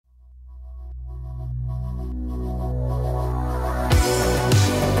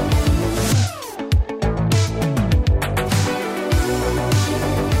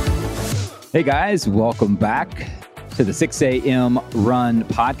Hey guys, welcome back to the 6 a.m. Run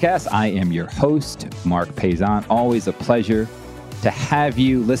podcast. I am your host, Mark Payson. Always a pleasure to have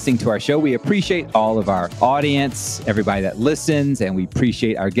you listening to our show. We appreciate all of our audience, everybody that listens, and we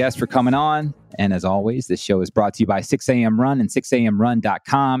appreciate our guests for coming on. And as always, this show is brought to you by 6am Run and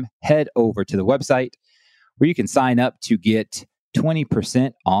 6amrun.com. Head over to the website where you can sign up to get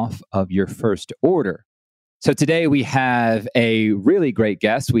 20% off of your first order. So today we have a really great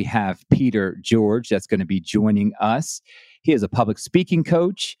guest. We have Peter George that's going to be joining us. He is a public speaking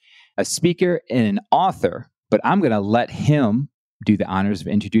coach, a speaker, and an author, but I'm going to let him do the honors of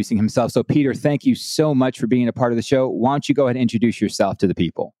introducing himself. So Peter, thank you so much for being a part of the show. Why don't you go ahead and introduce yourself to the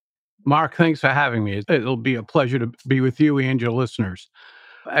people? Mark, thanks for having me. It'll be a pleasure to be with you and your listeners.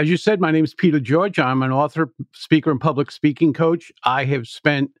 As you said, my name is Peter George. I'm an author, speaker, and public speaking coach. I have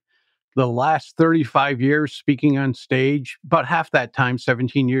spent the last 35 years speaking on stage, about half that time,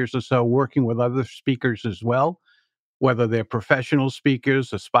 17 years or so, working with other speakers as well, whether they're professional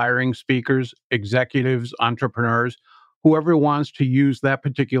speakers, aspiring speakers, executives, entrepreneurs, whoever wants to use that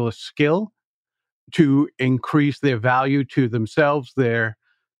particular skill to increase their value to themselves, their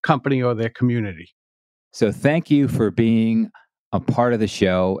company, or their community. So thank you for being a part of the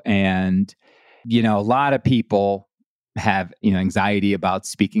show. And, a lot of people have, anxiety about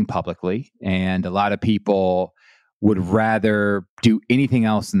speaking publicly, and a lot of people would rather do anything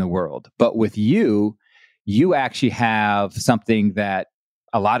else in the world. But with you actually have something that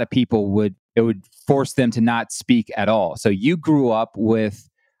a lot of people would force them to not speak at all. So you grew up with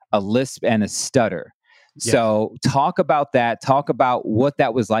a lisp and a stutter. Yes. So talk about that. Talk about what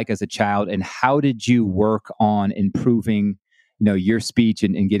that was like as a child, and how did you work on improving, your speech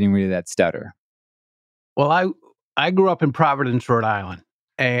and getting rid of that stutter? Well, I grew up in Providence, Rhode Island.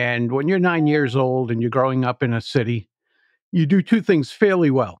 And when you're 9 years old and you're growing up in a city, you do two things fairly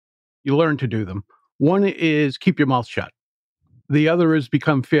well. You learn to do them. One is keep your mouth shut. The other is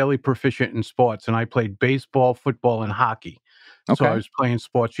become fairly proficient in sports. And I played baseball, football, and hockey. Okay. So I was playing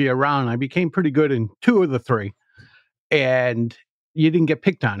sports year round. I became pretty good in two of the three. And you didn't get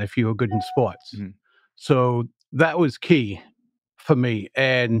picked on if you were good in sports. Mm-hmm. So that was key for me.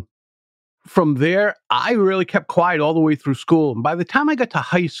 And from there, I really kept quiet all the way through school. And by the time I got to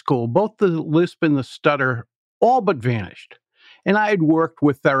high school, both the lisp and the stutter all but vanished. And I had worked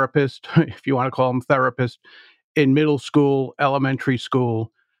with therapists, if you want to call them therapists, in middle school, elementary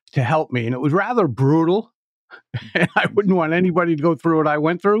school to help me. And it was rather brutal. And I wouldn't want anybody to go through what I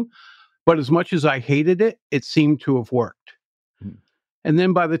went through. But as much as I hated it, it seemed to have worked. Mm-hmm. And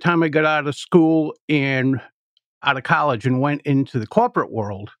then by the time I got out of school and out of college and went into the corporate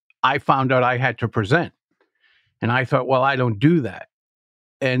world, I found out I had to present. And I thought, well, I don't do that.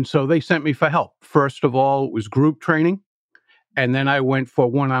 And so they sent me for help. First of all, it was group training. And then I went for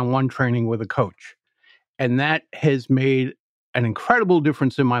one-on-one training with a coach. And that has made an incredible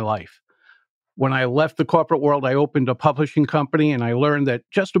difference in my life. When I left the corporate world, I opened a publishing company, and I learned that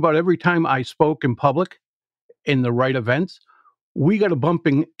just about every time I spoke in public in the right events, we got a bump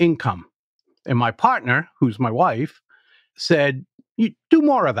in income. And my partner, who's my wife, said, you do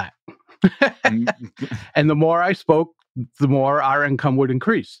more of that. And the more I spoke, the more our income would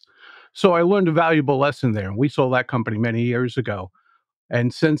increase. So I learned a valuable lesson there. And we sold that company many years ago.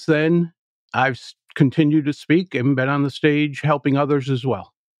 And since then, I've continued to speak and been on the stage helping others as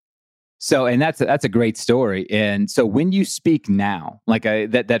well. So, and that's a great story. And so when you speak now, like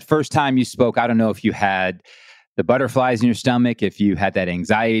that first time you spoke, I don't know if you had the butterflies in your stomach, if you had that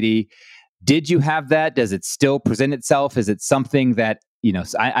anxiety. Did you have that? Does it still present itself? Is it something that,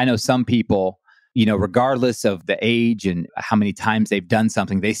 I know some people, regardless of the age and how many times they've done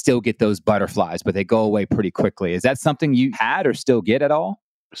something, they still get those butterflies, but they go away pretty quickly. Is that something you had or still get at all?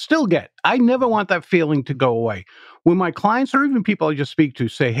 Still get. I never want that feeling to go away. When my clients or even people I just speak to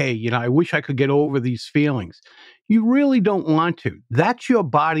say, hey, I wish I could get over these feelings. You really don't want to. That's your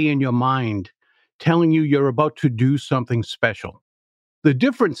body and your mind telling you you're about to do something special. The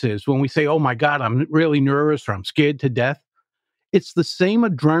difference is when we say, oh my God, I'm really nervous or I'm scared to death, it's the same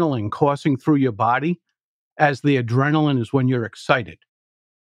adrenaline coursing through your body as the adrenaline is when you're excited.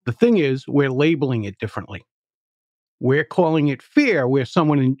 The thing is, we're labeling it differently. We're calling it fear, where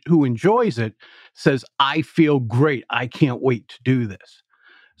someone who enjoys it says, I feel great. I can't wait to do this.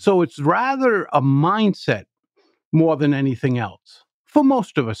 So it's rather a mindset more than anything else, for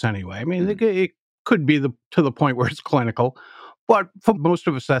most of us anyway. I mean, it could be to the point where it's clinical, but for most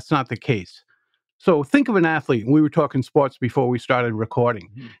of us, that's not the case. So think of an athlete. We were talking sports before we started recording.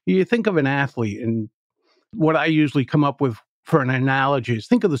 Mm-hmm. You think of an athlete, and what I usually come up with for an analogy is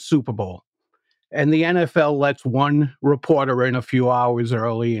think of the Super Bowl. And the NFL lets one reporter in a few hours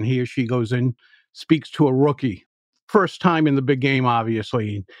early, and he or she goes in, speaks to a rookie. First time in the big game,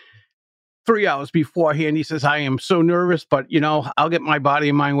 obviously. 3 hours beforehand, he says, I am so nervous, but, I'll get my body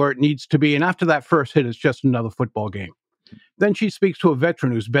and mind where it needs to be. And after that first hit, it's just another football game. Then she speaks to a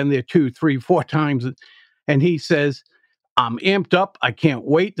veteran who's been there 2, 3, 4 times. And he says, I'm amped up. I can't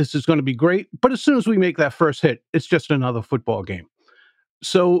wait. This is going to be great. But as soon as we make that first hit, it's just another football game.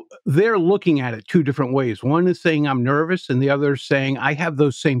 So they're looking at it two different ways. One is saying I'm nervous, and the other is saying I have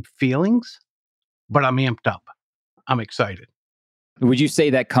those same feelings, but I'm amped up. I'm excited. Would you say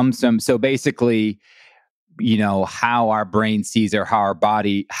that comes from, so basically, how our brain sees or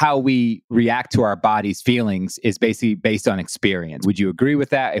how we react to our body's feelings is basically based on experience. Would you agree with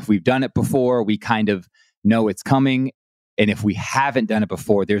that? If we've done it before, we kind of know it's coming. And if we haven't done it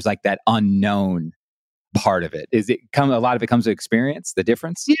before, there's like that unknown part of it. A lot of it comes to experience, the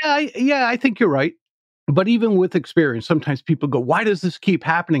difference? Yeah, I think you're right. But even with experience, sometimes people go, why does this keep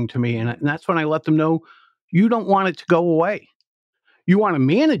happening to me? And that's when I let them know you don't want it to go away. You want to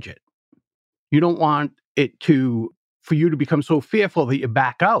manage it. You don't want it for you to become so fearful that you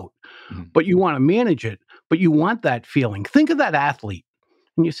back out, but you want to manage it, but you want that feeling. Think of that athlete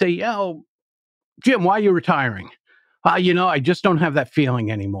and you say, Jim, why are you retiring? I just don't have that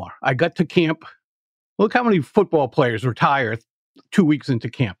feeling anymore. I got to camp. Look how many football players retire 2 weeks into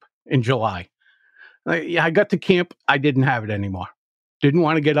camp in July. I got to camp. I didn't have it anymore. Didn't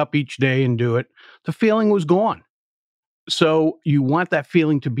want to get up each day and do it. The feeling was gone. So you want that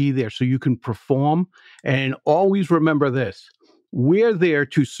feeling to be there so you can perform. And always remember this. We're there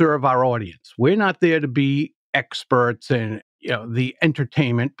to serve our audience. We're not there to be experts in the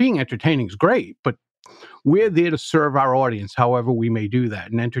entertainment. Being entertaining is great, but we're there to serve our audience however we may do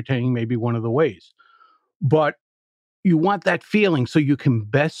that. And entertaining may be one of the ways. But you want that feeling so you can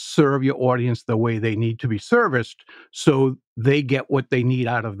best serve your audience the way they need to be serviced so they get what they need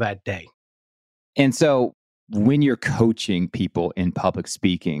out of that day. And so when you're coaching people in public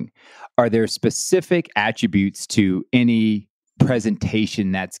speaking, are there specific attributes to any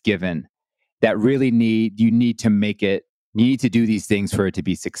presentation that's given that really you need to do these things for it to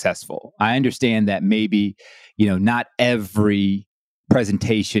be successful? I understand that maybe, not every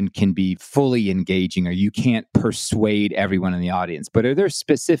presentation can be fully engaging or you can't persuade everyone in the audience, but are there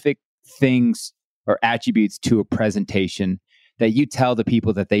specific things or attributes to a presentation that you tell the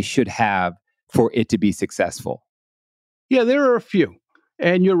people that they should have for it to be successful? Yeah, there are a few.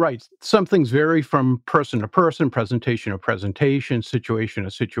 And you're right. Some things vary from person to person, presentation to presentation, situation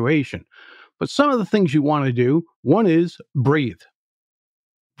to situation. But some of the things you want to do, one is breathe.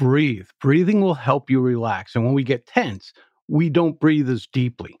 Breathe. Breathing will help you relax. And when we get tense, we don't breathe as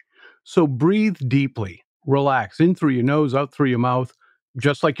deeply. So breathe deeply. Relax in through your nose, out through your mouth,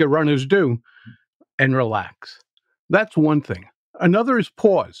 just like your runners do, and relax. That's one thing. Another is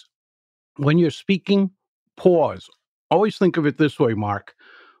pause. When you're speaking, pause. Always think of it this way, Mark.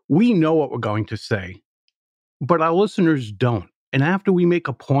 We know what we're going to say, but our listeners don't. And after we make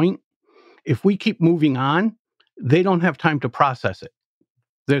a point, if we keep moving on, they don't have time to process it.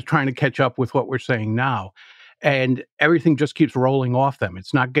 They're trying to catch up with what we're saying now. And everything just keeps rolling off them.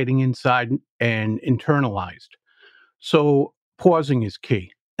 It's not getting inside and internalized. So pausing is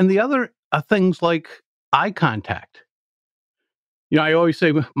key. And the other are things like eye contact. I always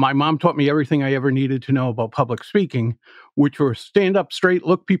say my mom taught me everything I ever needed to know about public speaking, which were stand up straight,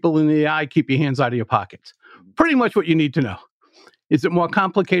 look people in the eye, keep your hands out of your pockets. Pretty much what you need to know. Is it more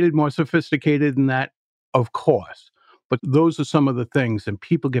complicated, more sophisticated than that? Of course. But those are some of the things, and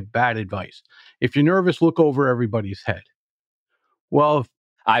people get bad advice. If you're nervous, look over everybody's head. Well,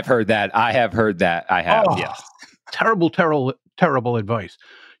 I've heard that. I have heard that. I have, yes. Terrible, terrible, terrible advice.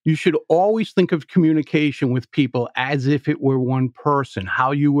 You should always think of communication with people as if it were one person,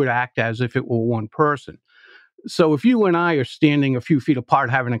 how you would act as if it were one person. So if you and I are standing a few feet apart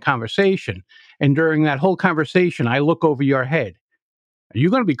having a conversation, and during that whole conversation, I look over your head, are you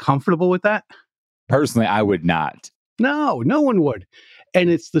going to be comfortable with that? Personally, I would not. No, no one would. And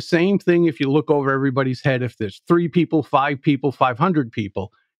it's the same thing if you look over everybody's head. If there's 3 people, 5 people, 500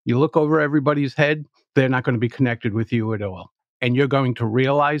 people, you look over everybody's head, they're not going to be connected with you at all. And you're going to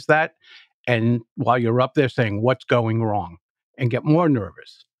realize that. And while you're up there saying, what's going wrong? And get more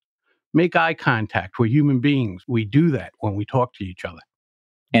nervous. Make eye contact. We're human beings. We do that when we talk to each other.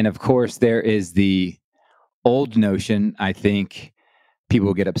 And of course, there is the old notion, I think people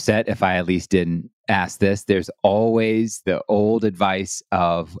will get upset if I at least didn't ask this. There's always the old advice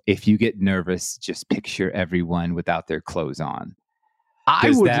of if you get nervous, just picture everyone without their clothes on.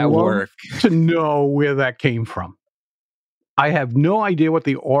 I would love to know where that came from. I have no idea what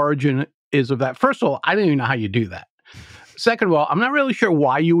the origin is of that. First of all, I don't even know how you do that. Second of all, I'm not really sure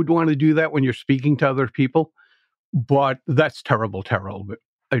why you would want to do that when you're speaking to other people, but that's terrible, terrible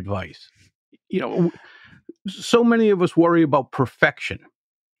advice. So many of us worry about perfection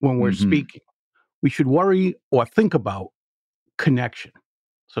when we're speaking. We should worry or think about connection.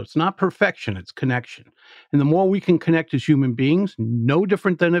 So it's not perfection, it's connection. And the more we can connect as human beings, no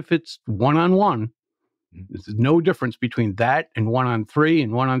different than if it's one-on-one. There's no difference between that and 1 on 3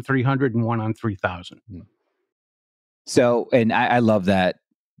 and 1 on 300 and 1 on 3,000. So, and I love that,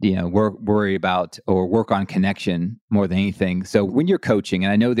 worry about or work on connection more than anything. So when you're coaching,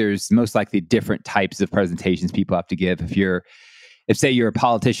 and I know there's most likely different types of presentations people have to give. If say you're a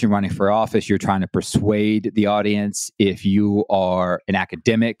politician running for office, you're trying to persuade the audience. If you are an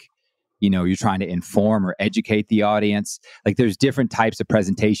academic, you're trying to inform or educate the audience. Like there's different types of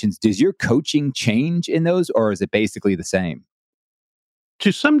presentations. Does your coaching change in those, or is it basically the same?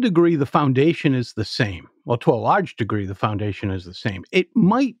 To some degree, the foundation is the same. Well, to a large degree, the foundation is the same. It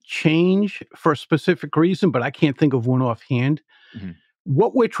might change for a specific reason, but I can't think of one offhand. Mm-hmm.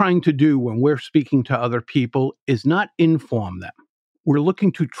 What we're trying to do when we're speaking to other people is not inform them. We're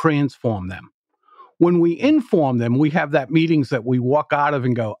looking to transform them. When we inform them, we have that meetings that we walk out of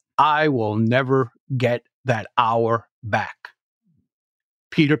and go, I will never get that hour back.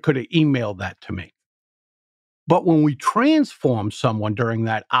 Peter could have emailed that to me. But when we transform someone during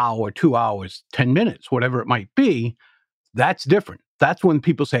that hour, 2 hours, 10 minutes, whatever it might be, that's different. That's when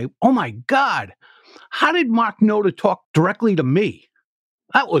people say, oh my God, how did Mark know to talk directly to me?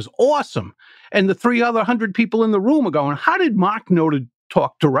 That was awesome. And the 300 people in the room are going, how did Mark know to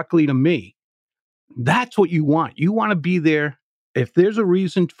talk directly to me? That's what you want. You want to be there. If there's a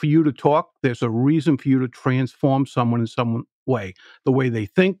reason for you to talk, there's a reason for you to transform someone in some way. The way they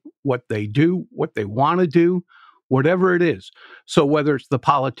think, what they do, what they want to do, whatever it is. So whether it's the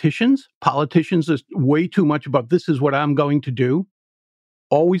politicians is way too much about this is what I'm going to do.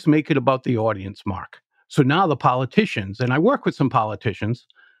 Always make it about the audience, Mark. So now the politicians, and I work with some politicians,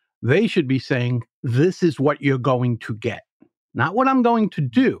 they should be saying, this is what you're going to get. Not what I'm going to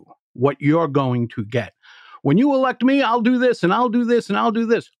do, what you're going to get. When you elect me, I'll do this, and I'll do this, and I'll do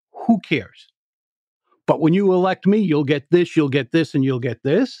this. Who cares? But when you elect me, you'll get this, and you'll get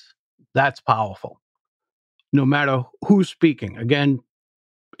this. That's powerful. No matter who's speaking. Again,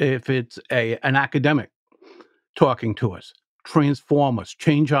 if it's an academic talking to us, transform us,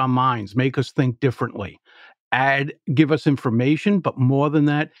 change our minds, make us think differently. Give us information, but more than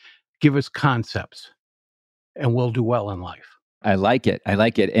that, give us concepts, and we'll do well in life. I like it.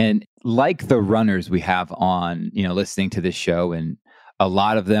 And like the runners we have on, listening to this show, and a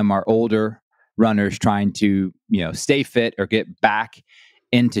lot of them are older runners trying to, stay fit or get back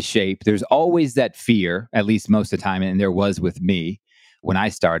into shape. There's always that fear, at least most of the time, and there was with me when I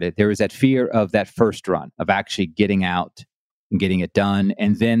started, there was that fear of that first run, of actually getting out and getting it done.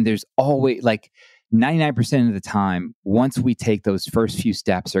 And then there's always 99% of the time, once we take those first few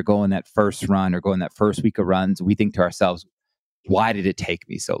steps or go in that first run or go in that first week of runs, we think to ourselves, why did it take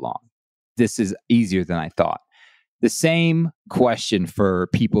me so long? This is easier than I thought. The same question for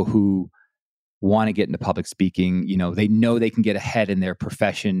people who want to get into public speaking. They know they can get ahead in their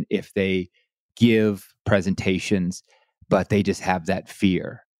profession if they give presentations, but they just have that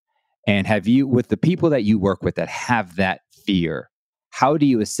fear. And with the people that you work with that have that fear, how do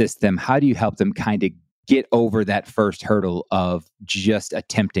you assist them? How do you help them kind of get over that first hurdle of just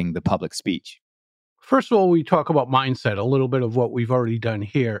attempting the public speech? First of all, we talk about mindset, a little bit of what we've already done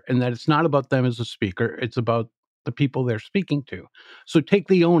here, and that it's not about them as a speaker. It's about the people they're speaking to. So take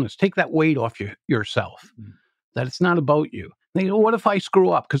the onus, take that weight off yourself, that it's not about you. They go, what if I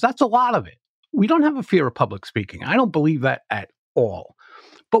screw up? Because that's a lot of it. We don't have a fear of public speaking. I don't believe that at all.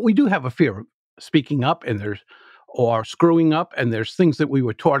 But we do have a fear of speaking up or screwing up. And there's things that we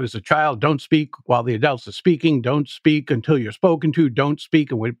were taught as a child. Don't speak while the adults are speaking. Don't speak until you're spoken to. Don't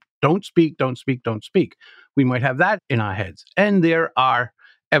speak. And don't speak. We might have that in our heads. And there are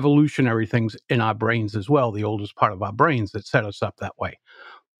evolutionary things in our brains as well, the oldest part of our brains that set us up that way.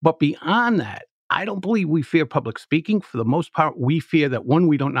 But beyond that, I don't believe we fear public speaking. For the most part, we fear that, one,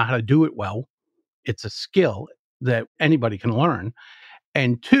 we don't know how to do it well. It's a skill that anybody can learn.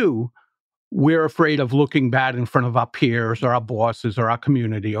 And two, we're afraid of looking bad in front of our peers or our bosses or our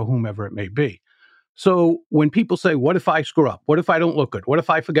community or whomever it may be. So when people say, what if I screw up? What if I don't look good? What if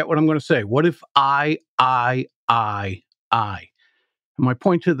I forget what I'm going to say? What if I? And my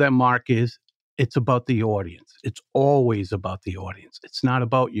point to them, Mark, is it's about the audience. It's always about the audience. It's not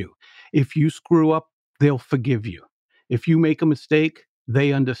about you. If you screw up, they'll forgive you. If you make a mistake,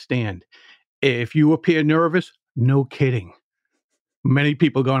 they understand. If you appear nervous, no kidding. Many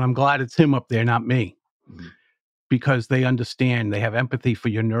people going, I'm glad it's him up there, not me, Mhm. because they understand, they have empathy for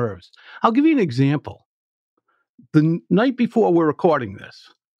your nerves. I'll give you an example. The night before we're recording this,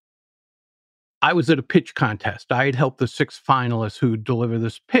 I was at a pitch contest. I had helped the 6 finalists who deliver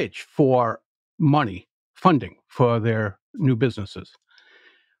this pitch for money, funding for their new businesses.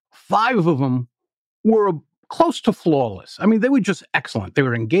 5 of them were close to flawless. I mean, they were just excellent. They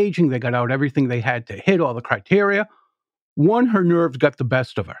were engaging. They got out everything they had to hit all the criteria. One, her nerves got the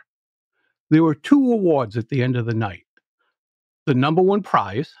best of her. There were 2 awards at the end of the night. The number 1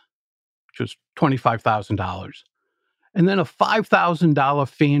 prize, which was $25,000, and then a $5,000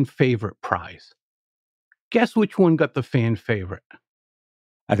 fan favorite prize. Guess which one got the fan favorite?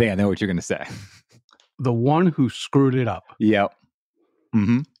 I think I know what you're going to say. The one who screwed it up. Yep.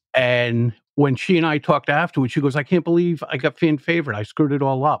 Mm-hmm. And when she and I talked afterwards, she goes, I can't believe I got fan favorite. I screwed it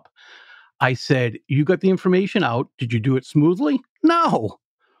all up. I said, you got the information out. Did you do it smoothly? No.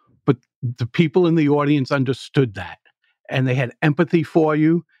 But the people in the audience understood that, and they had empathy for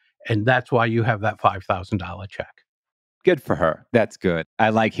you. And that's why you have that $5,000 check. Good for her. That's good. I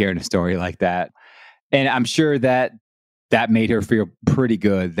like hearing a story like that. And I'm sure that made her feel pretty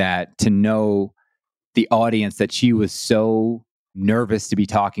good, that to know the audience that she was so nervous to be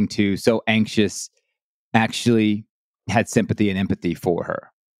talking to, so anxious, actually had sympathy and empathy for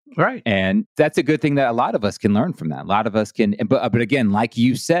her. Right. And that's a good thing that a lot of us can learn from that. A lot of us can, but again, like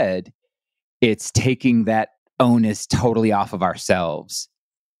you said, it's taking that onus totally off of ourselves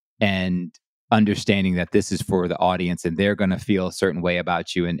and understanding that this is for the audience and they're going to feel a certain way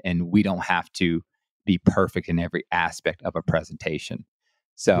about you. And we don't have to be perfect in every aspect of a presentation.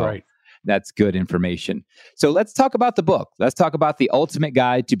 So Right. that's good information. So let's talk about the book. Let's talk about The Ultimate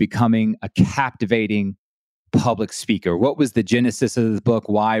Guide to Becoming a Captivating Public Speaker. What was the genesis of the book?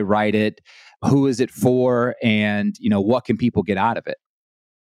 Why write it? Who is it for? And, what can people get out of it?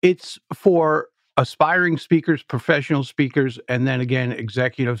 It's for aspiring speakers, professional speakers, and then again,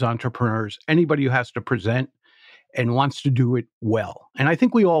 executives, entrepreneurs, anybody who has to present and wants to do it well. And I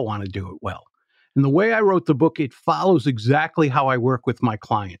think we all want to do it well. And the way I wrote the book, it follows exactly how I work with my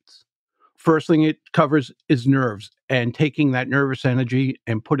clients. First thing it covers is nerves and taking that nervous energy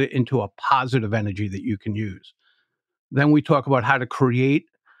and put it into a positive energy that you can use. Then we talk about how to create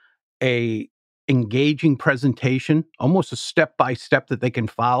a engaging presentation, almost a step-by-step that they can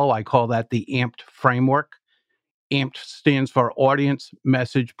follow. I call that the AMPed framework. AMPed stands for audience,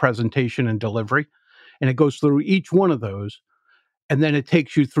 message, presentation, and delivery. And it goes through each one of those. And then it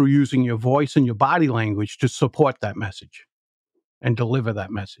takes you through using your voice and your body language to support that message and deliver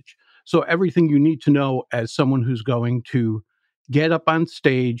that message. So everything you need to know as someone who's going to get up on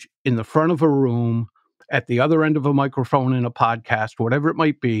stage in the front of a room, at the other end of a microphone in a podcast, whatever it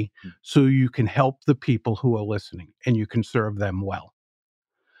might be, so you can help the people who are listening and you can serve them well.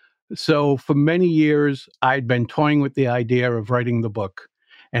 So for many years, I'd been toying with the idea of writing the book.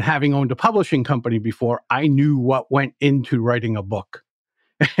 And having owned a publishing company before, I knew what went into writing a book.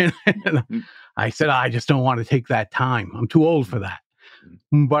 And I said, I just don't want to take that time. I'm too old for that.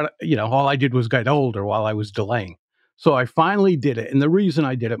 But, all I did was get older while I was delaying. So I finally did it. And the reason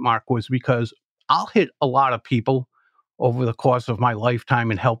I did it, Mark, was because I'll hit a lot of people over the course of my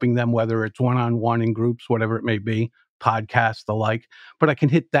lifetime in helping them, whether it's one-on-one in groups, whatever it may be, podcasts, the like. But I can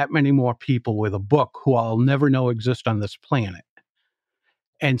hit that many more people with a book who I'll never know exist on this planet.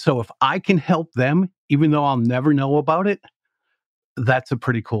 And so if I can help them, even though I'll never know about it, that's a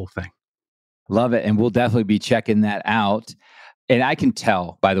pretty cool thing. Love it. And we'll definitely be checking that out. And I can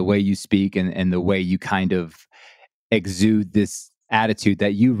tell by the way you speak and the way you kind of exude this attitude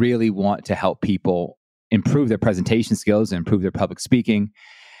that you really want to help people improve their presentation skills and improve their public speaking.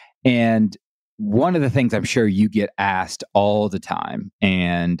 And one of the things I'm sure you get asked all the time,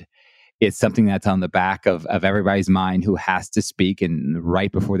 and it's something that's on the back of everybody's mind who has to speak and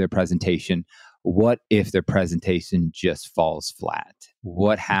right before their presentation, what if their presentation just falls flat?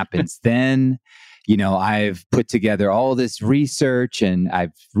 What happens then? I've put together all this research and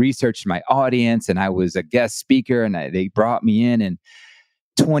I've researched my audience and I was a guest speaker and they brought me in and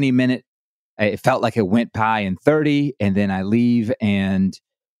 20 minutes, it felt like it went by in 30 and then I leave and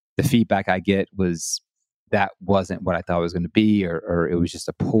the feedback I get was that wasn't what I thought it was going to be or it was just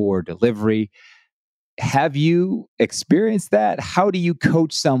a poor delivery. Have you experienced that? How do you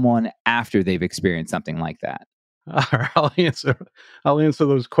coach someone after they've experienced something like that? I'll answer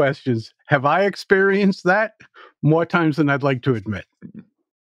those questions. Have I experienced that? More times than I'd like to admit.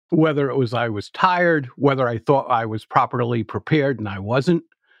 Whether it was I was tired, whether I thought I was properly prepared and I wasn't.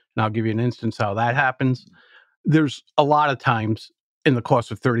 And I'll give you an instance how that happens. There's a lot of times in the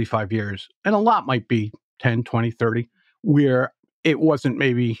course of 35 years, and a lot might be 10, 20, 30, where it wasn't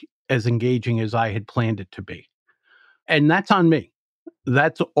maybe as engaging as I had planned it to be. And that's on me.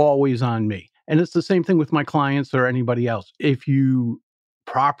 That's always on me. And it's the same thing with my clients or anybody else. If you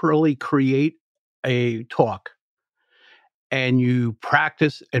properly create a talk and you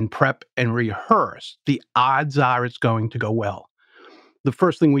practice and prep and rehearse, the odds are it's going to go well. The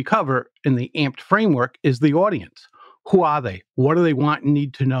first thing we cover in the AMPed framework is the audience. Who are they? What do they want and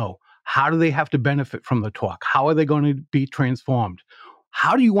need to know? How do they have to benefit from the talk? How are they going to be transformed?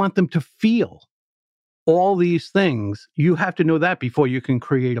 How do you want them to feel? All these things, you have to know that before you can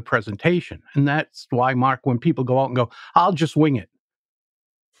create a presentation. And that's why, Mark, when people go out and go, I'll just wing it.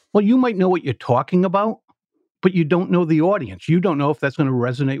 Well, you might know what you're talking about, but you don't know the audience. You don't know if that's going to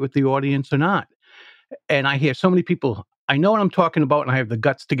resonate with the audience or not. And I hear so many people, I know what I'm talking about, and I have the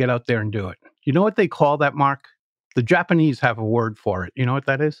guts to get out there and do it. You know what they call that, Mark? The Japanese have a word for it. You know what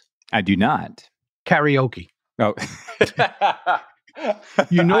that is? I do not. Karaoke. Oh.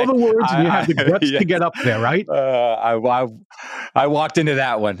 You know the words and you have the guts to get up there, right? I walked into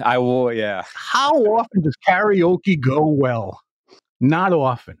that one. I will, yeah. How often does karaoke go well? Not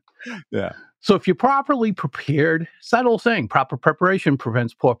often. Yeah. So if you're properly prepared, it's that old saying, proper preparation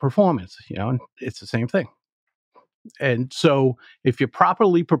prevents poor performance. And it's the same thing. And so if you're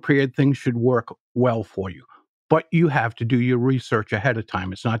properly prepared, things should work well for you. But you have to do your research ahead of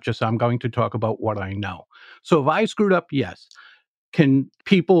time. It's not just, I'm going to talk about what I know. So if I screwed up, yes. Can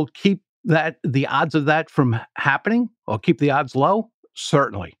people keep the odds of that from happening or keep the odds low?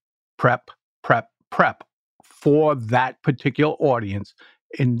 Certainly. Prep for that particular audience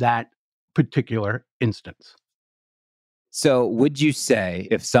in that particular instance. So would you say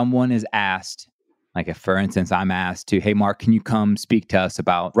if someone is asked, like if, for instance, I'm asked to, hey, Mark, can you come speak to us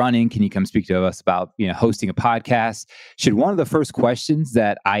about running? Can you come speak to us about, hosting a podcast? Should one of the first questions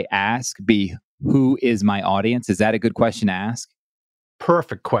that I ask be, who is my audience? Is that a good question to ask?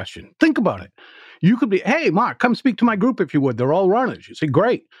 Perfect question. Think about it. You could be, hey, Mark, come speak to my group if you would. They're all runners. You say,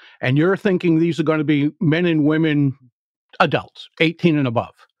 great. And you're thinking these are going to be men and women, adults, 18 and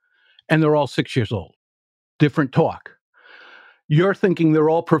above. And they're all 6 years old. Different talk. You're thinking they're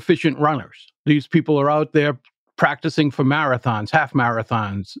all proficient runners. These people are out there practicing for marathons, half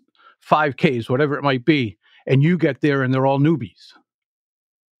marathons, 5Ks, whatever it might be. And you get there and they're all newbies.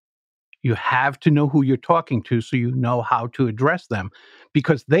 You have to know who you're talking to so you know how to address them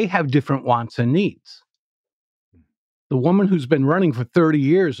because they have different wants and needs. The woman who's been running for 30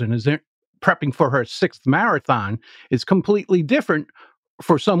 years and is prepping for her 6th marathon is completely different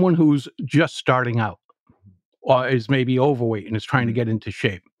for someone who's just starting out or is maybe overweight and is trying to get into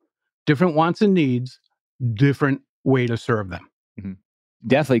shape. Different wants and needs, different way to serve them. Mm-hmm.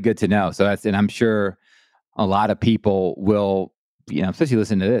 Definitely good to know. So and I'm sure a lot of people will, especially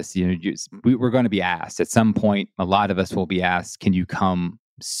listen to this, we're going to be asked at some point. A lot of us will be asked, can you come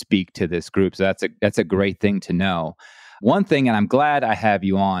speak to this group? So that's a great thing to know. One thing, and I'm glad I have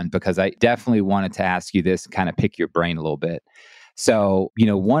you on because I definitely wanted to ask you this, kind of pick your brain a little bit. So,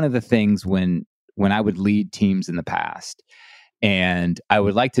 one of the things when I would lead teams in the past, and I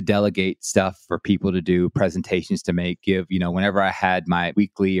would like to delegate stuff for people to do, presentations to give, whenever I had my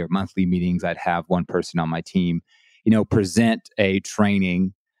weekly or monthly meetings, I'd have one person on my team, present a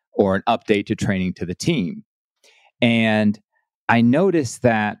training or an update to training to the team. And I noticed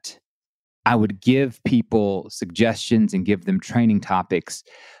that I would give people suggestions and give them training topics,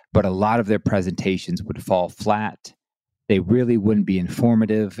 but a lot of their presentations would fall flat. They really wouldn't be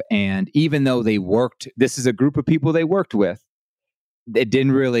informative. And even though this is a group of people they worked with, it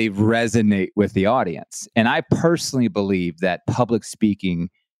didn't really resonate with the audience. And I personally believe that public speaking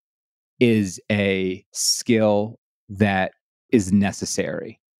is a skill that is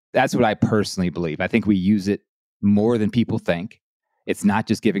necessary. That's what I personally believe. I think we use it more than people think. It's not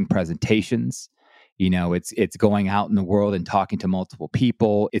just giving presentations. It's going out in the world and talking to multiple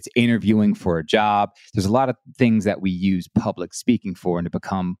people. It's interviewing for a job. There's a lot of things that we use public speaking for, and to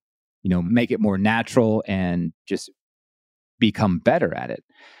become, make it more natural and just become better at it.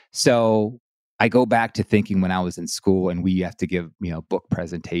 So I go back to thinking when I was in school and we have to give, book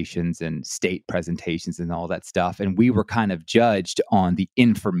presentations and state presentations and all that stuff. And we were kind of judged on the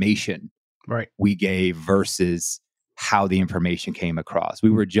information we gave versus how the information came across. We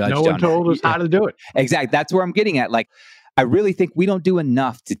were judged on... No one told us how to do it. Exactly. That's where I'm getting at. Like, I really think we don't do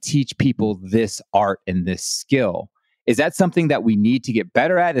enough to teach people this art and this skill. Is that something that we need to get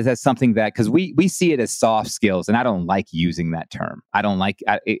better at? Is that something that, because we see it as soft skills, and I don't like using that term. I don't like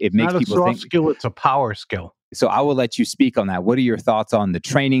it. Makes people think... It's not a soft skill, it's a power skill. So I will let you speak on that. What are your thoughts on the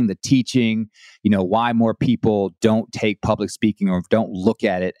training, the teaching, why more people don't take public speaking or don't look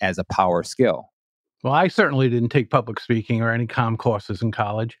at it as a power skill? Well, I certainly didn't take public speaking or any comm courses in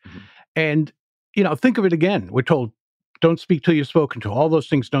college. Mhm. And, think of it again. We're told, don't speak till you're spoken to. All those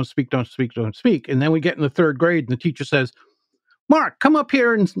things, don't speak, don't speak, don't speak. And then we get in the third grade and the teacher says, Mark, come up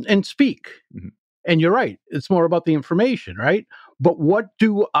here and speak. Mhm. And you're right. It's more about the information, right? But what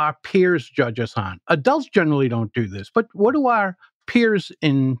do our peers judge us on? Adults generally don't do this, but what do our peers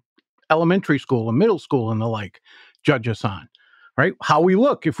in elementary school and middle school and the like judge us on? Right? How we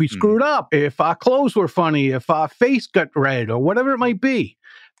look, if we screwed up, if our clothes were funny, if our face got red, or whatever it might be.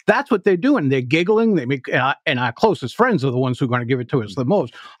 That's what they're doing. They're giggling. They make, and our closest friends are the ones who are going to give it to us the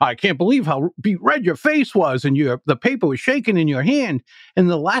most. I can't believe how beat red your face was, and the paper was shaking in your hand. And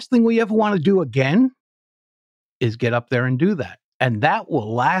the last thing we ever want to do again is get up there and do that. And that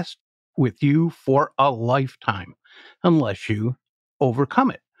will last with you for a lifetime unless you overcome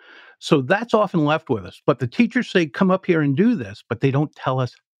it. So that's often left with us. But the teachers say, come up here and do this, but they don't tell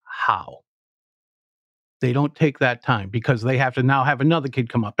us how. They don't take that time because they have to now have another kid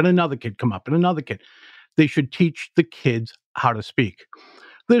come up and another kid come up and another kid. They should teach the kids how to speak.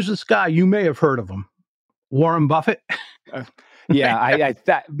 There's this guy, you may have heard of him, Warren Buffett. Yeah, I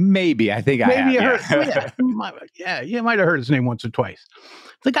that maybe I think Maybe I you have. heard. Yeah, you might have heard his name once or twice.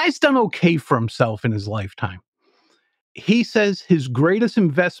 The guy's done okay for himself in his lifetime. He says his greatest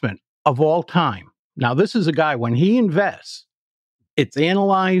investment of all time. Now, this is a guy, when he invests, it's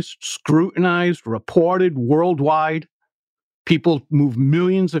analyzed, scrutinized, reported worldwide. People move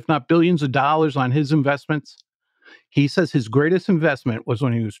millions, if not billions of dollars on his investments. He says his greatest investment was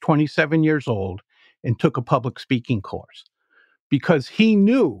when he was 27 years old and took a public speaking course because he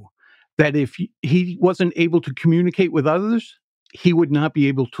knew that if he wasn't able to communicate with others, he would not be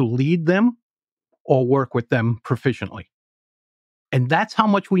able to lead them or work with them proficiently. And that's how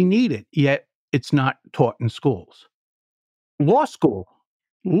much we need it, yet it's not taught in schools. Law school.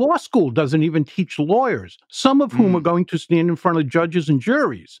 Law school doesn't even teach lawyers, some of whom are going to stand in front of judges and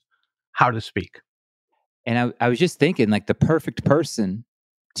juries, how to speak. And I was just thinking, like, the perfect person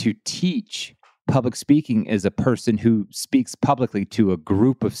to teach public speaking is a person who speaks publicly to a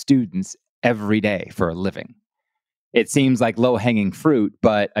group of students every day for a living. It seems like low-hanging fruit,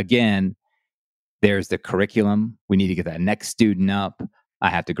 but again, there's the curriculum. We need to get that next student up. I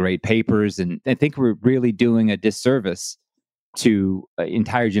have to grade papers, and I think we're really doing a disservice to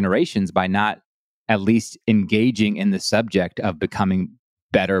entire generations by not at least engaging in the subject of becoming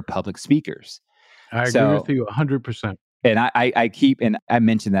better public speakers. I agree with you 100%. And I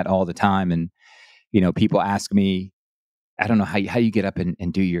mention that all the time. And, people ask me, I don't know how you get up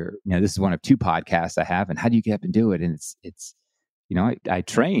and do your, this is one of two podcasts I have. And how do you get up and do it? And it's, I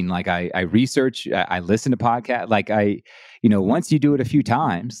train, like I research, I listen to podcasts. Like once you do it a few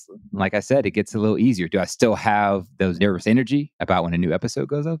times, like I said, it gets a little easier. Do I still have those nervous energy about when a new episode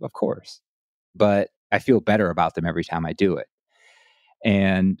goes up? Of course. But I feel better about them every time I do it.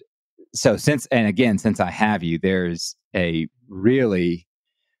 And so since I have you, there's a really,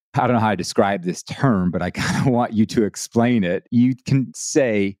 I don't know how to describe this term, but I kind of want you to explain it. You can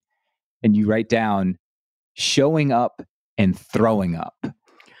say, and you write down, showing up and throwing up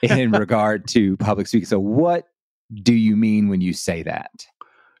in regard to public speaking. So what do you mean when you say that?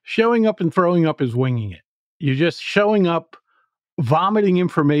 Showing up and throwing up is winging it. You're just showing up, vomiting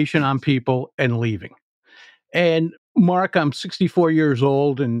information on people and leaving. And Mark, I'm 64 years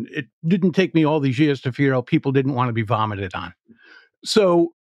old, and it didn't take me all these years to figure out people didn't want to be vomited on.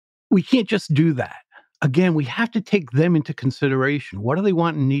 So we can't just do that. Again, we have to take them into consideration. What do they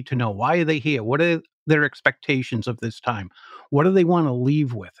want and need to know? Why are they here? What are their expectations of this time? What do they want to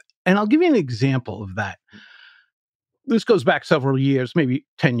leave with? And I'll give you an example of that. This goes back several years, maybe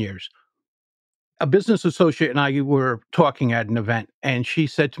 10 years. A business associate and I were talking at an event, and she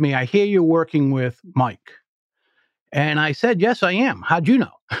said to me, I hear you're working with Mike. And I said, yes, I am. How'd you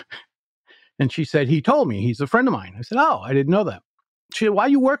know? And she said, he told me. He's a friend of mine. I said, oh, I didn't know that. She said, why are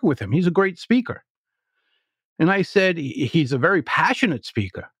you working with him? He's a great speaker. And I said, he's a very passionate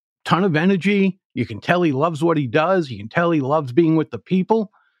speaker, ton of energy. You can tell he loves what he does. You can tell he loves being with the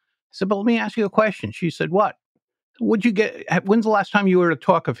people. I said, but let me ask you a question. She said, what? When's the last time you were at a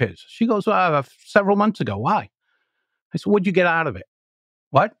talk of his? She goes, several months ago. Why? I said, what'd you get out of it?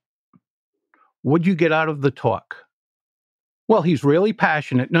 What? What'd you get out of the talk? Well, he's really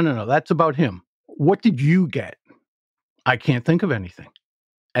passionate. No, that's about him. What did you get? I can't think of anything.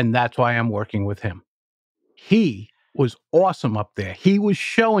 And that's why I'm working with him. He was awesome up there. He was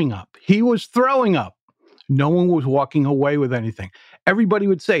showing up. He was throwing up. No one was walking away with anything. Everybody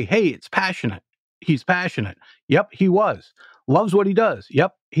would say, hey, it's passionate. He's passionate. Yep, he was. Loves what he does.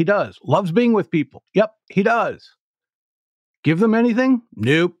 Yep, he does. Loves being with people. Yep, he does. Give them anything?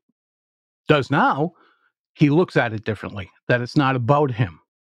 Nope. does now, he looks at it differently, that it's not about him.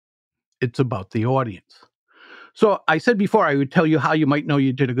 It's about the audience. So I said before, I would tell you how you might know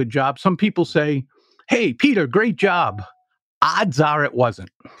you did a good job. Some people say, hey, Peter, great job. Odds are it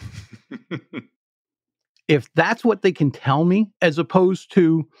wasn't. If that's what they can tell me, as opposed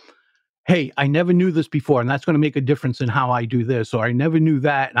to, hey, I never knew this before, and that's going to make a difference in how I do this, or I never knew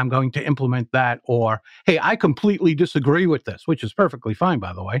that, and I'm going to implement that, or, hey, I completely disagree with this, which is perfectly fine,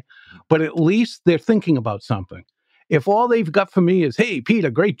 by the way, but at least they're thinking about something. If all they've got for me is, hey, Peter,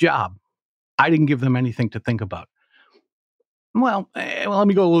 great job, I didn't give them anything to think about. Well, let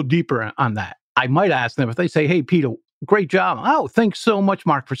me go a little deeper on that. I might ask them if they say, hey, Peter, great job. Oh, thanks so much,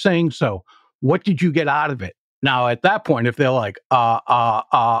 Mark, for saying so. What did you get out of it? Now, at that point, if they're like,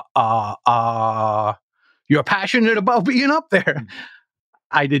 you're passionate about being up there,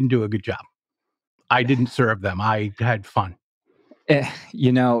 I didn't do a good job. I didn't serve them. I had fun.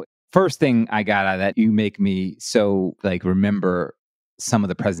 First thing I got out of that, you make me so remember some of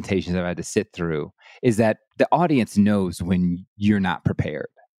the presentations I've had to sit through, is that the audience knows when you're not prepared.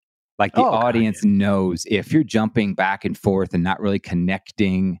 The audience knows if you're jumping back and forth and not really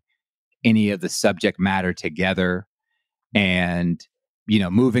connecting any of the subject matter together and,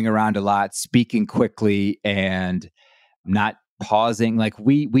 moving around a lot, speaking quickly and not pausing.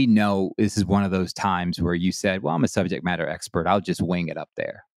 We know this is one of those times where you said, well, I'm a subject matter expert. I'll just wing it up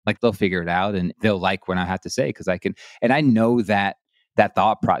there. They'll figure it out and they'll like what I have to say because I can. And I know that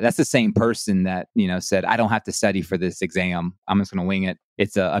thought process, that's the same person that, said, I don't have to study for this exam. I'm just going to wing it.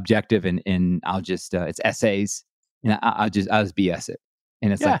 It's objective and I'll just, it's essays and I'll just BS it.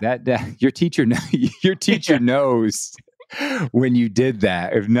 And it's like that your teacher knows when you did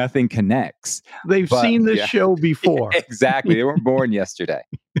that, if nothing connects. They've seen this show before. Exactly. They weren't born yesterday.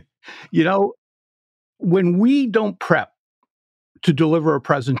 When we don't prep to deliver a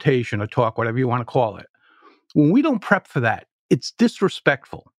presentation, a talk, whatever you want to call it, when we don't prep for that, it's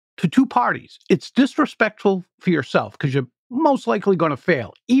disrespectful to two parties. It's disrespectful for yourself because you're most likely going to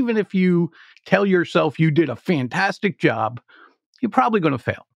fail. Even if you tell yourself you did a fantastic job, you're probably going to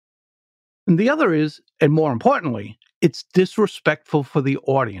fail. And the other is, and more importantly, it's disrespectful for the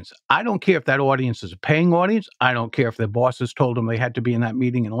audience. I don't care if that audience is a paying audience. I don't care if their bosses told them they had to be in that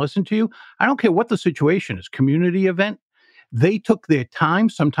meeting and listen to you. I don't care what the situation is. Community event. They took their time,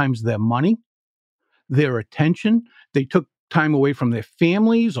 sometimes their money, their attention. They took time away from their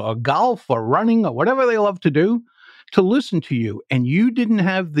families or golf or running or whatever they love to do to listen to you. And you didn't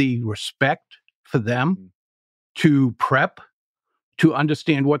have the respect for them to prep, to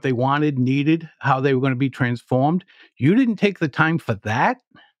understand what they wanted, needed, how they were going to be transformed. You didn't take the time for that.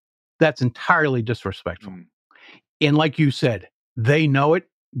 That's entirely disrespectful. And like you said, they know it.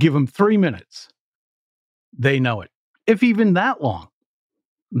 Give them 3 minutes. They know it. If even that long,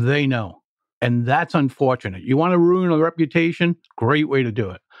 they know. And that's unfortunate. You want to ruin a reputation? Great way to do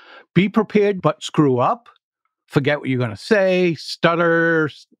it. Be prepared, but screw up. Forget what you're going to say, stutter,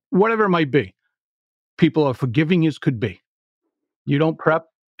 whatever it might be. People are forgiving as could be. You don't prep,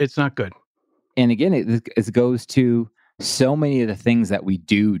 it's not good. And again, it goes to so many of the things that we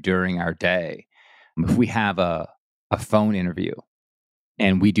do during our day. If we have a phone interview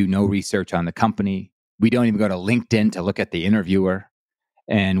and we do no research on the company, we don't even go to LinkedIn to look at the interviewer,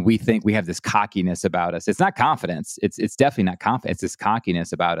 and we think we have this cockiness about us. It's not confidence. It's definitely not confidence. It's this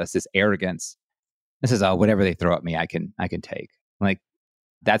cockiness about us, this arrogance. This is, whatever they throw at me, I can take.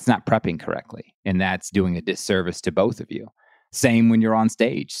 That's not prepping correctly. And that's doing a disservice to both of you. Same when you're on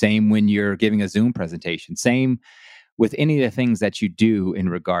stage, same when you're giving a Zoom presentation, same with any of the things that you do in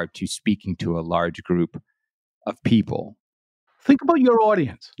regard to speaking to a large group of people. Think about your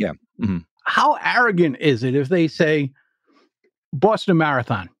audience. Yeah. Mm-hmm. How arrogant is it if they say, Boston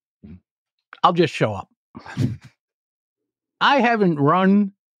Marathon, I'll just show up. I haven't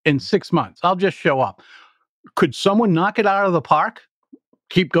run in 6 months. I'll just show up. Could someone knock it out of the park?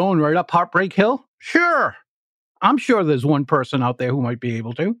 Keep going right up Heartbreak Hill? Sure. I'm sure there's one person out there who might be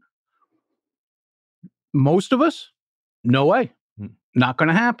able to. Most of us, no way. Not going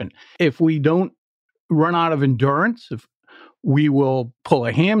to happen. If we don't run out of endurance, if we will pull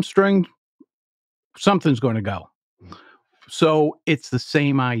a hamstring, something's going to go. So it's the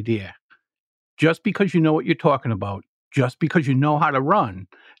same idea. Just because you know what you're talking about, just because you know how to run,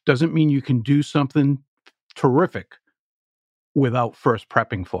 doesn't mean you can do something terrific without first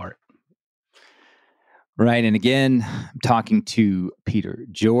prepping for it. Right. And again, I'm talking to Peter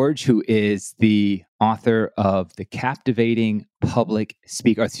George, who is the author of The Captivating Public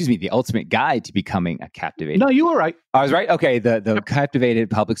Speaker, The Ultimate Guide to Becoming a Captivating. No, you were right. I was right. Okay. The Captivated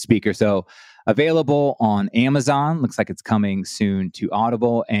Public Speaker. So available on Amazon. Looks like it's coming soon to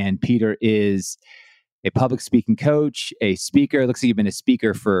Audible. And Peter is a public speaking coach, a speaker. Looks like you've been a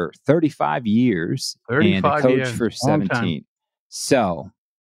speaker for 35 years and a 35 coach years, for long time. 17. So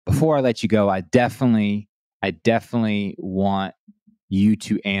before I let you go, I definitely want you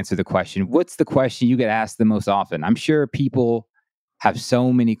to answer the question. What's the question you get asked the most often? I'm sure people have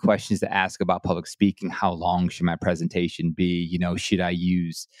so many questions to ask about public speaking. How long should my presentation be? Should I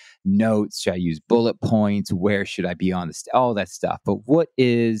use notes? Should I use bullet points? Where should I be on the all that stuff? But what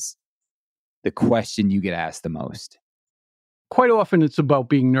is the question you get asked the most? Quite often it's about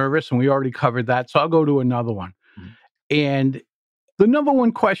being nervous, and we already covered that. So I'll go to another one. And the number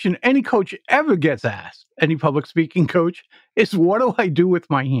one question any coach ever gets asked, any public speaking coach, is what do I do with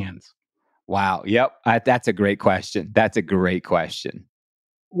my hands? Wow. Yep. That's a great question.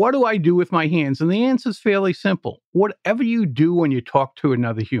 What do I do with my hands? And the answer is fairly simple. Whatever you do when you talk to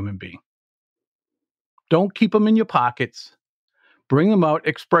another human being. Don't keep them in your pockets. Bring them out,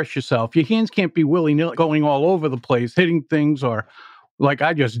 express yourself. Your hands can't be willy-nilly going all over the place, hitting things, or like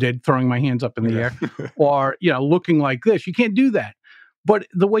I just did, throwing my hands up in the air, or, looking like this. You can't do that. But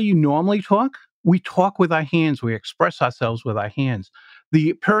the way you normally talk, we talk with our hands. We express ourselves with our hands.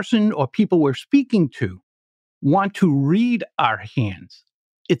 The person or people we're speaking to want to read our hands.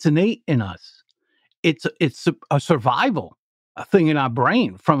 It's innate in us. It's a survival thing in our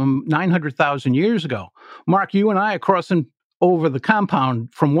brain from 900,000 years ago. Mark, you and I are crossing over the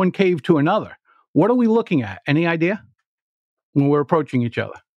compound from one cave to another. What are we looking at? Any idea? When we're approaching each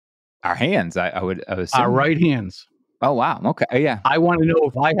other? Our hands, I would assume. Our right hands. Oh, wow. Okay. Yeah. I want to know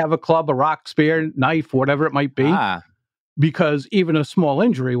if I have a club, a rock, spear, knife, whatever it might be, because even a small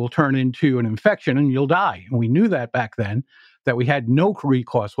injury will turn into an infection and you'll die. And we knew that back then, that we had no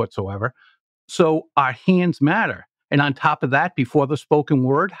recourse whatsoever. So our hands matter. And on top of that, before the spoken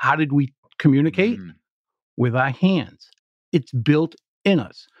word, how did we communicate? With our hands. It's built in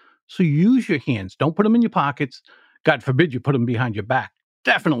us. So use your hands. Don't put them in your pockets. God forbid you put them behind your back.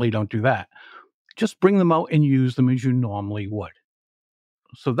 Definitely don't do that. Just bring them out and use them as you normally would.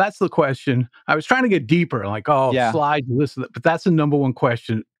 So that's the question. I was trying to get deeper, like, slides, this, that, but that's the number one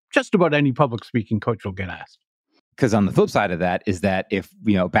question just about any public speaking coach will get asked. Because on the flip side of that is that if,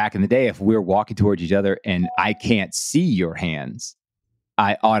 back in the day, if we're walking towards each other and I can't see your hands,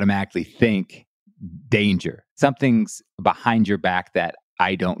 I automatically think danger. Something's behind your back that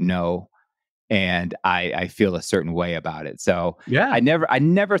I don't know. And I feel a certain way about it. So I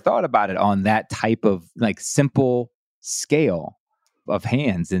never thought about it on that type of simple scale of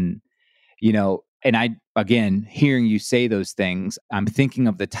hands. And, and again, hearing you say those things, I'm thinking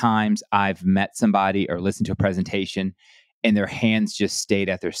of the times I've met somebody or listened to a presentation and their hands just stayed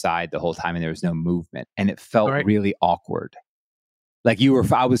at their side the whole time and there was no movement. And it felt really awkward.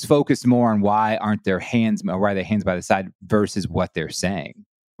 I was focused more on why aren't their hands by the side versus what they're saying.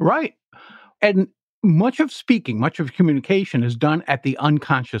 Right. And much of speaking, much of communication is done at the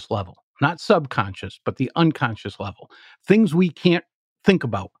unconscious level, not subconscious, but the unconscious level. Things we can't think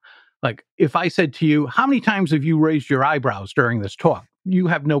about. Like if I said to you, how many times have you raised your eyebrows during this talk? You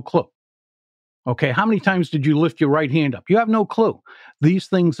have no clue. Okay. How many times did you lift your right hand up? You have no clue. These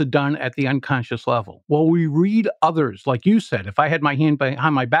things are done at the unconscious level. Well, we read others. Like you said, if I had my hand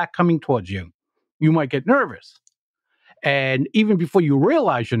behind my back coming towards you, you might get nervous. And even before you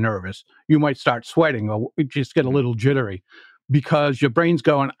realize you're nervous, you might start sweating or just get a little jittery because your brain's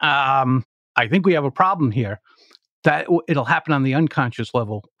going, I think we have a problem here. That it'll happen on the unconscious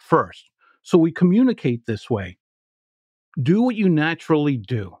level first. So we communicate this way. Do what you naturally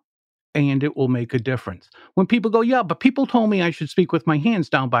do, and it will make a difference. When people go, yeah, but people told me I should speak with my hands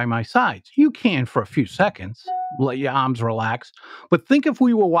down by my sides. You can for a few seconds, let your arms relax. But think if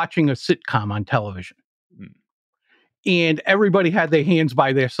we were watching a sitcom on television. And everybody had their hands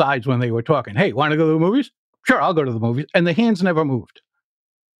by their sides when they were talking. Hey, want to go to the movies? Sure, I'll go to the movies. And the hands never moved.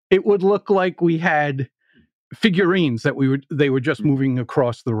 It would look like we had figurines that they were just moving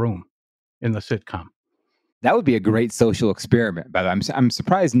across the room in the sitcom. That would be a great social experiment, but I'm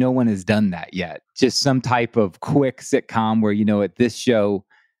surprised no one has done that yet. Just some type of quick sitcom where, at this show,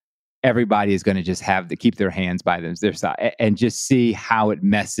 everybody is going to just keep their hands by their side and just see how it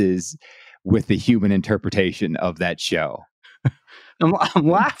messes with the human interpretation of that show. I'm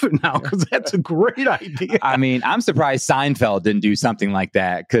laughing now because that's a great idea. I mean, I'm surprised Seinfeld didn't do something like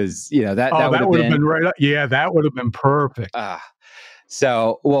that because, that would have been right. Yeah, that would have been perfect.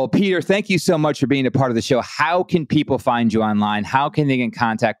 Well, Peter, thank you so much for being a part of the show. How can people find you online? How can they get in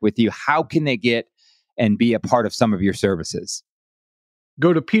contact with you? How can they get and be a part of some of your services?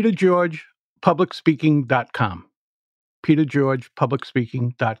 Go to petergeorgepublicspeaking.com.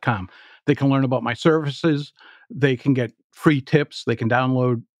 petergeorgepublicspeaking.com. They can learn about my services. They can get free tips. They can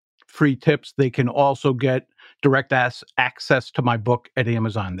download free tips. They can also get direct access to my book at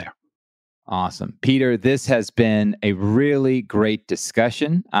Amazon there. Awesome. Peter, this has been a really great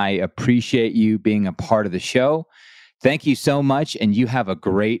discussion. I appreciate you being a part of the show. Thank you so much, and you have a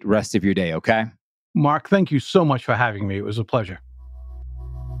great rest of your day, okay? Mark, thank you so much for having me. It was a pleasure.